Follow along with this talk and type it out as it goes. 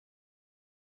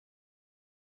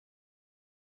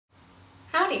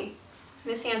Howdy,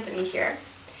 Miss Anthony here.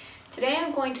 Today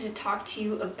I'm going to talk to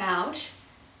you about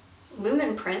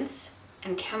lumen prints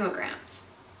and chemograms.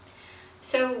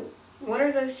 So what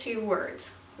are those two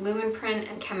words, lumen print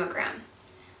and chemogram?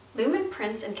 Lumen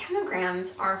prints and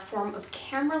chemograms are a form of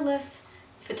cameraless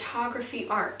photography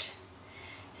art.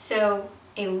 So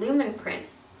a lumen print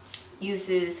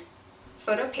uses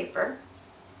photo paper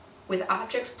with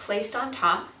objects placed on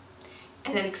top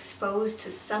and then exposed to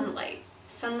sunlight,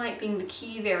 sunlight being the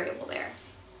key variable there.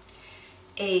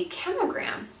 A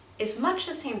chemogram is much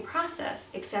the same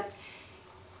process, except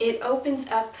it opens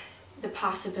up the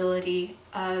possibility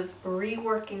of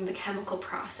reworking the chemical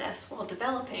process while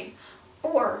developing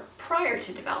or prior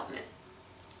to development.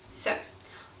 So,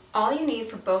 all you need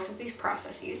for both of these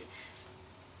processes: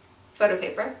 photo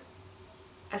paper,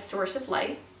 a source of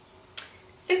light,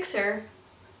 fixer,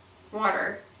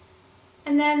 water,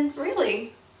 and then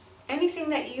really anything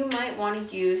that you might want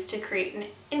to use to create an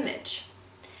image.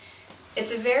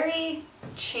 It's a very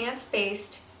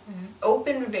chance-based,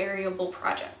 open variable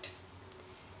project.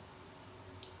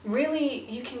 Really,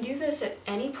 you can do this at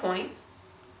any point.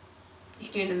 You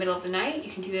can do it in the middle of the night,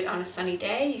 you can do it on a sunny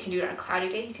day, you can do it on a cloudy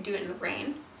day, you can do it in the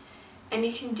rain, and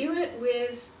you can do it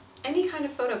with any kind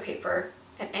of photo paper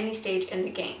at any stage in the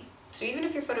game. So even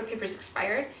if your photo paper is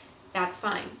expired, that's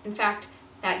fine. In fact,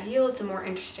 that yields a more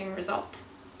interesting result.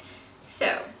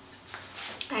 So,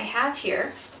 I have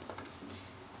here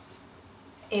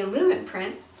a lumen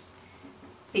print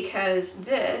because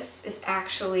this is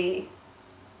actually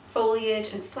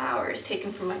foliage and flowers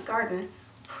taken from my garden,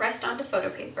 pressed onto photo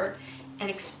paper and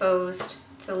exposed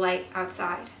to the light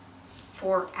outside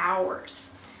for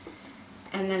hours.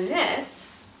 And then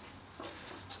this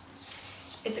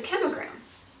is a chemogram.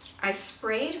 I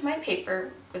sprayed my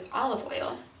paper with olive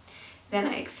oil, then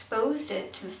I exposed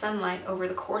it to the sunlight over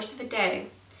the course of a day,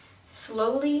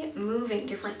 slowly moving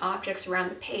different objects around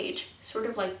the page, sort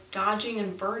of like dodging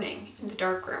and burning in the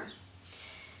darkroom.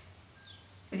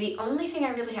 The only thing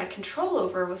I really had control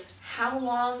over was how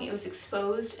long it was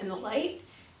exposed in the light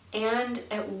and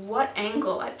at what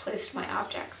angle I placed my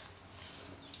objects.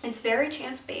 It's very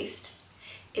chance-based.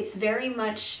 It's very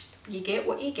much you get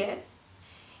what you get,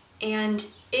 and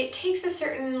it takes a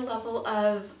certain level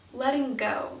of letting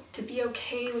go, to be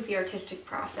okay with the artistic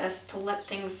process, to let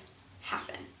things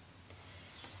happen.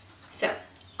 So,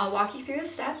 I'll walk you through the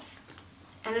steps,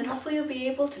 and then hopefully you'll be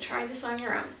able to try this on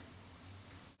your own.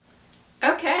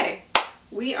 Okay,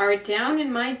 we are down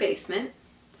in my basement.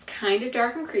 It's kind of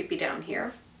dark and creepy down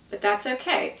here, but that's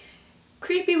okay.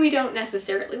 Creepy we don't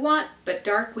necessarily want, but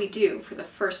dark we do for the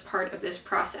first part of this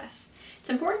process. It's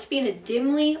important to be in a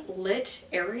dimly lit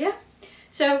area.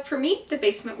 So for me, the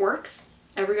basement works.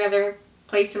 Every other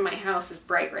place in my house is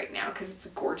bright right now because it's a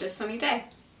gorgeous sunny day.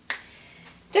 It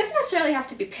doesn't necessarily have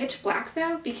to be pitch black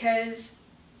though, because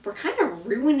we're kind of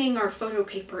ruining our photo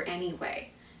paper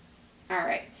anyway.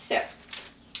 Alright, so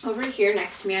over here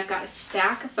next to me I've got a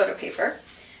stack of photo paper.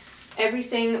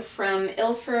 Everything from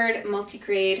Ilford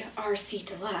Multigrade RC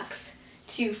Deluxe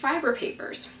to fiber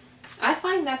papers. I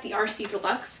find that the RC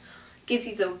Deluxe gives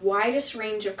you the widest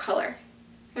range of color.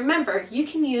 Remember, you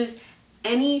can use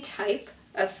any type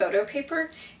of photo paper.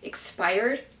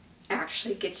 Expired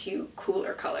actually gets you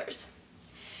cooler colors.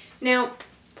 Now,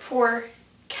 for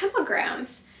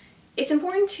chemograms, it's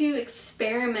important to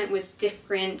experiment with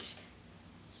different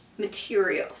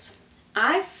materials.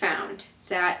 I've found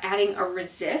that adding a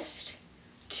resist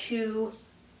to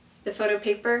the photo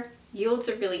paper yields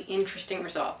a really interesting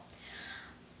result.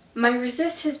 My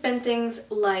resist has been things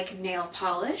like nail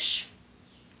polish,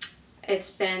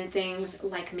 it's been things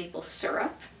like maple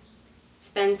syrup, it's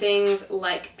been things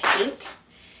like paint,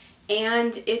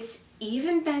 and it's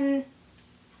even been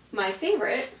my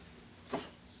favorite,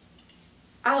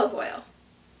 olive oil.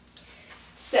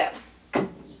 So,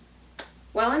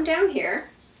 while I'm down here,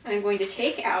 I'm going to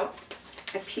take out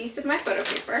a piece of my photo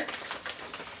paper.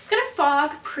 It's going to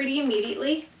fog pretty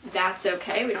immediately. That's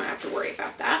okay, we don't have to worry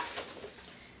about that.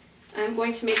 I'm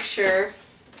going to make sure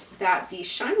that the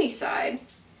shiny side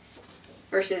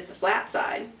versus the flat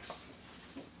side,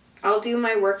 I'll do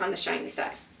my work on the shiny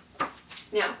side.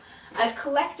 Now, I've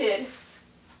collected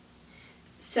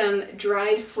some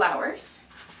dried flowers.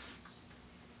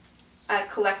 I've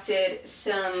collected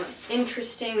some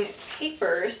interesting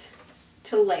papers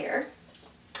to layer.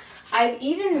 I've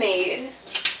even made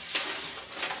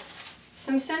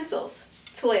some stencils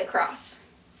to lay across.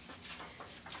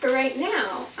 But right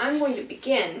now, I'm going to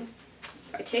begin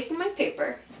by taking my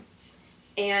paper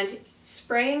and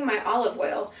spraying my olive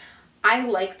oil. I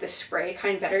like the spray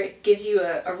kind better. It gives you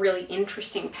a really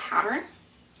interesting pattern.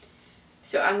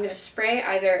 So I'm going to spray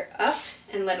either up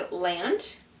and let it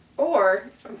land, or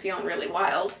if I'm feeling really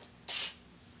wild,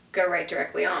 go right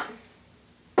directly on.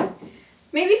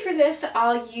 Maybe for this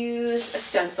I'll use a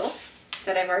stencil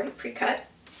that I've already pre-cut,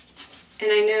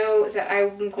 and I know that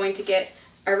I'm going to get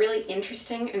a really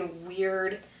interesting and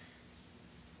weird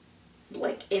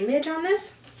like image on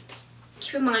this.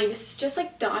 Keep in mind, this is just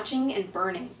like dodging and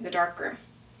burning in the darkroom.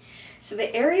 So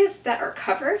the areas that are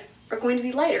covered are going to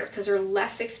be lighter because they're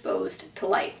less exposed to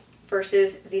light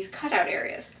versus these cutout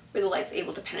areas where the light's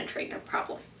able to penetrate no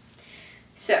problem.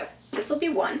 So this will be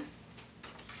one.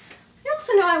 I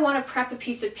also know I want to prep a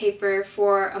piece of paper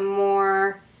for a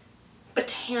more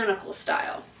botanical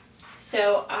style.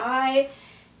 So I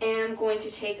am going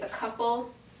to take a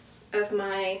couple of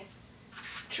my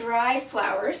dried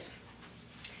flowers,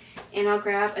 and I'll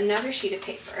grab another sheet of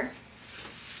paper,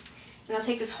 and I'll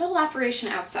take this whole operation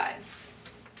outside.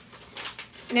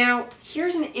 Now,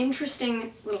 here's an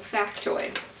interesting little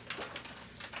factoid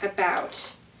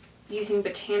about using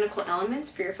botanical elements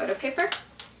for your photo paper.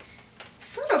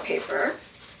 Photo paper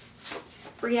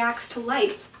reacts to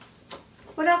light.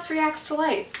 What else reacts to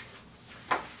light?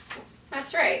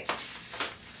 That's right.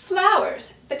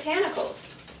 Flowers, botanicals,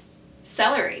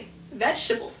 celery,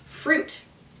 vegetables, fruit.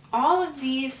 All of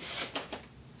these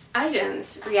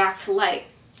items react to light.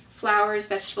 Flowers,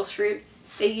 vegetables, fruit,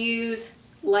 they use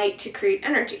light to create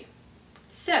energy.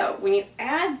 So when you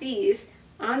add these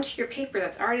onto your paper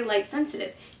that's already light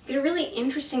sensitive, you get a really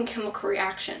interesting chemical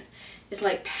reaction. As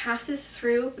light passes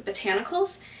through the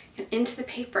botanicals and into the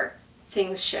paper,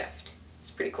 things shift.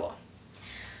 It's pretty cool.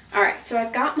 All right, so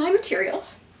I've got my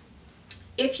materials.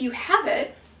 If you have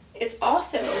it, it's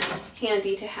also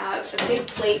handy to have a big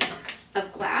plate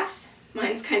of glass.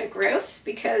 Mine's kind of gross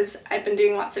because I've been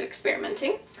doing lots of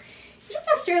experimenting. You don't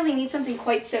necessarily need something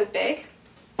quite so big.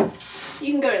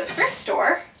 You can go to the thrift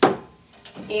store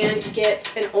and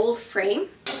get an old frame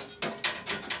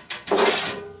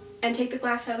and take the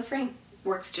glass out of the frame.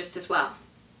 Works just as well.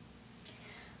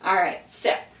 All right,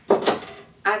 so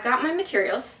I've got my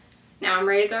materials. Now I'm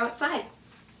ready to go outside.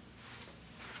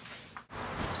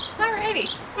 Alrighty,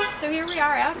 so here we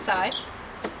are outside.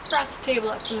 Brought this table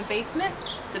up from the basement.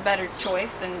 It's a better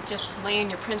choice than just laying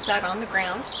your prints out on the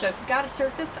ground. So if you've got a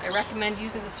surface, I recommend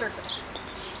using the surface.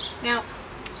 Now,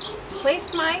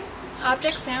 placed my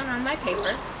objects down on my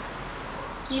paper.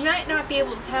 You might not be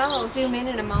able to tell, I'll zoom in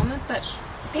a moment, but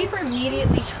the paper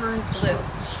immediately turned blue.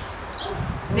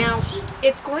 Now,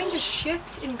 it's going to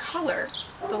shift in color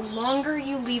the longer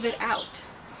you leave it out.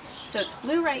 So it's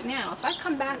blue right now. If I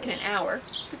come back in an hour,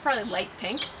 it'll be probably light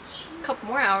pink. A couple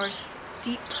more hours,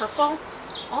 deep purple,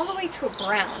 all the way to a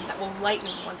brown that will lighten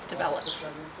once developed.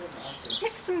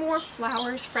 Picked some more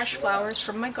flowers, fresh flowers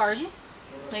from my garden.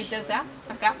 Laid those out.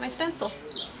 I've got my stencil.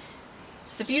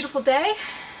 It's a beautiful day.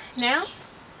 Now,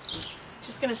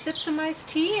 just gonna sip some iced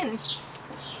tea and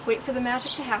wait for the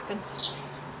magic to happen.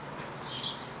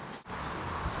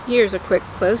 Here's a quick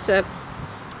close-up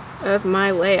of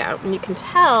my layout, and you can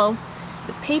tell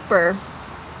the paper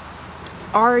is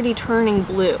already turning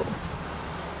blue.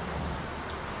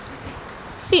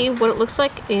 See what it looks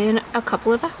like in a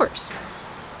couple of hours.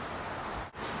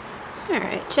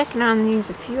 Alright, checking on these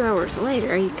a few hours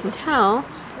later, you can tell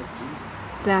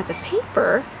that the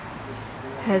paper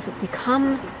has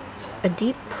become a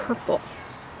deep purple.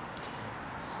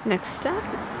 Next step,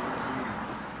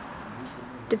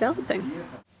 developing.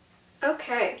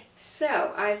 Okay,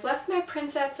 so I've left my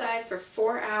prints outside for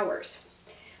 4 hours.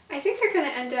 I think they're going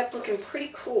to end up looking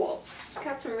pretty cool.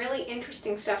 Got some really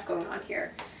interesting stuff going on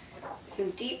here.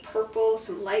 Some deep purple,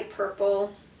 some light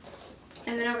purple.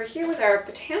 And then over here with our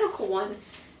botanical one,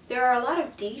 there are a lot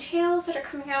of details that are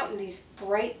coming out in these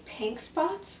bright pink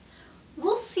spots.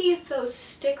 We'll see if those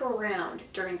stick around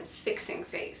during the fixing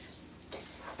phase.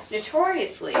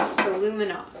 Notoriously, for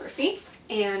luminography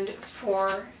and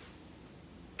for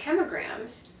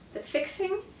chemograms, the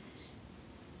fixing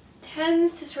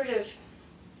tends to sort of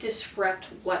disrupt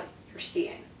what you're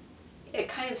seeing. It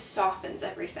kind of softens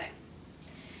everything.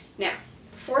 Now,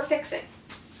 for fixing,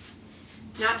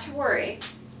 not to worry,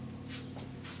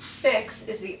 Fix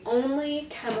is the only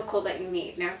chemical that you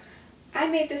need. Now, I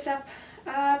made this up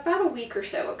about a week or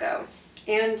so ago,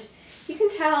 and you can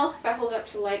tell if I hold it up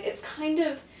to the light, it's kind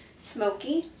of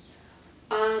smoky.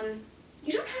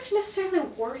 You don't have to necessarily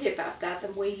worry about that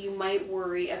the way you might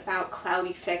worry about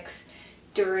cloudy Fix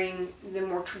during the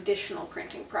more traditional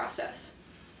printing process.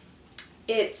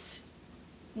 It's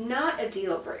not a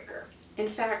deal breaker. In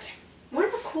fact, one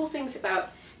of the cool things about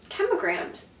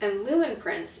Chemograms and Lumen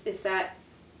prints is that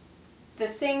the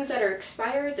things that are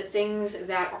expired, the things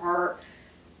that are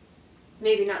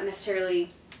maybe not necessarily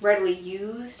readily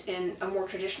used in a more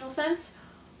traditional sense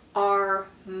are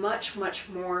much, much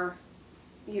more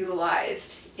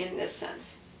utilized in this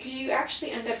sense, because you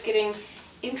actually end up getting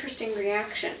interesting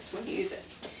reactions when you use it.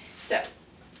 So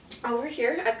over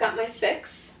here I've got my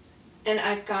fix and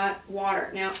I've got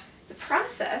water. Now the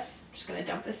process, I'm just going to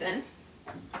dump this in.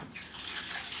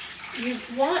 You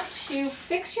want to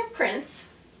fix your prints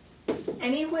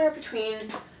anywhere between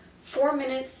 4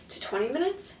 minutes to 20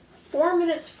 minutes. 4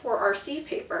 minutes for RC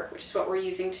paper, which is what we're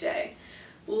using today.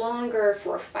 Longer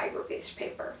for fiber-based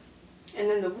paper. And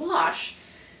then the wash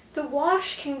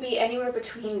can be anywhere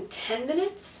between 10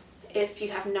 minutes if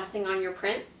you have nothing on your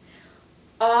print,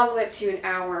 all the way up to an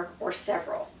hour or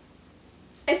several.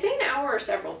 I say an hour or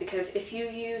several because if you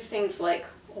use things like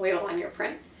oil on your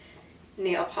print,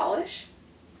 nail polish,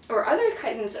 or other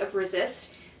kinds of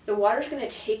resist, the water's going to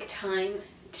take time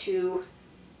to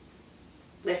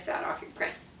lift that off your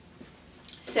print.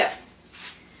 So,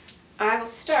 I will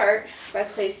start by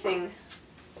placing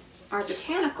our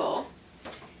botanical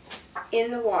in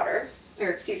the water, or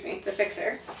excuse me, the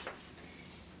fixer.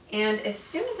 And as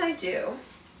soon as I do,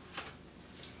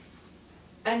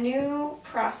 a new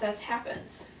process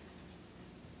happens.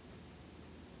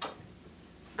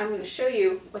 I'm going to show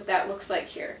you what that looks like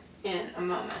here in a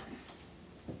moment.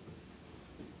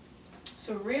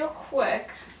 So real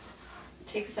quick,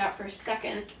 take this out for a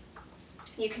second.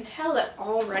 You can tell that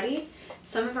already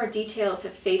some of our details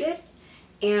have faded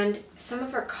and some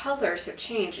of our colors have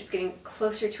changed. It's getting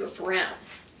closer to a brown.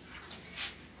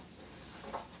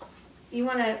 You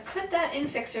want to put that in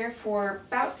fixer for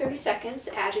about 30 seconds,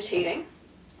 agitating,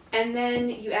 and then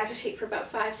you agitate for about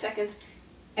 5 seconds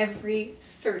every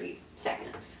 30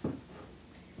 seconds.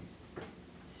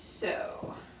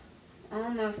 So,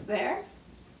 almost there.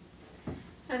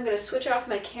 I'm going to switch off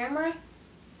my camera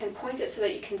and point it so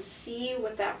that you can see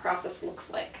what that process looks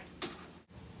like.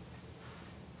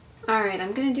 Alright,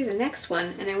 I'm going to do the next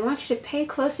one, and I want you to pay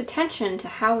close attention to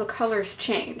how the colors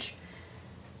change.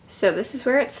 So this is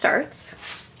where it starts,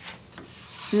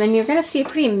 and then you're going to see a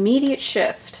pretty immediate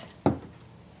shift.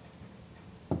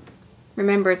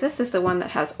 Remember, this is the one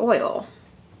that has oil.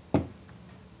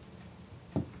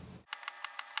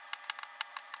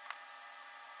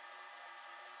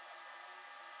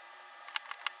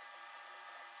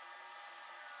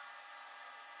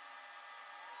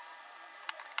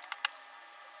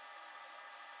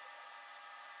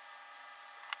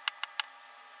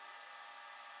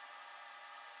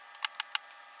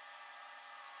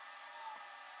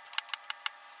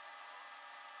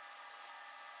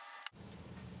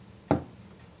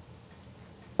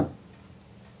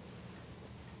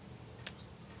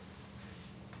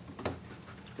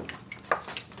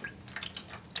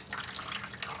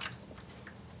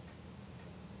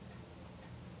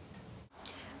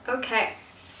 Okay,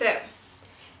 so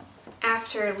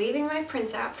after leaving my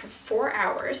prints out for 4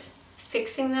 hours,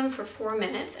 fixing them for 4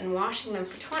 minutes, and washing them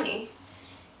for 20,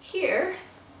 here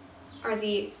are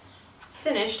the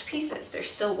finished pieces. They're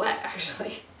still wet,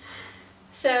 actually.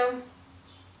 So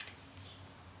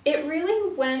it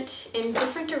really went in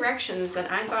different directions than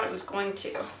I thought it was going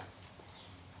to.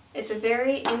 It's a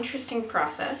very interesting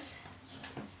process,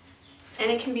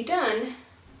 and it can be done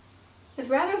with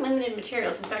rather limited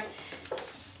materials. In fact,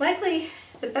 likely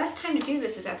the best time to do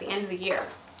this is at the end of the year.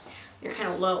 You're kind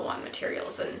of low on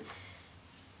materials and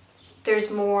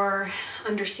there's more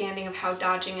understanding of how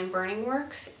dodging and burning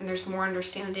works, and there's more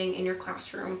understanding in your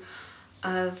classroom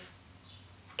of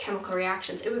chemical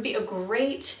reactions. It would be a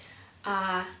great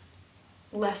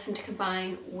lesson to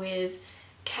combine with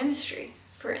chemistry,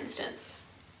 for instance.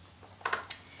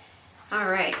 All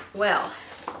right, well,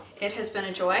 it has been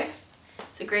a joy.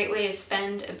 It's a great way to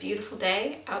spend a beautiful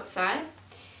day outside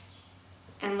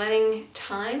and letting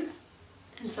time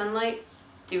and sunlight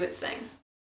do its thing.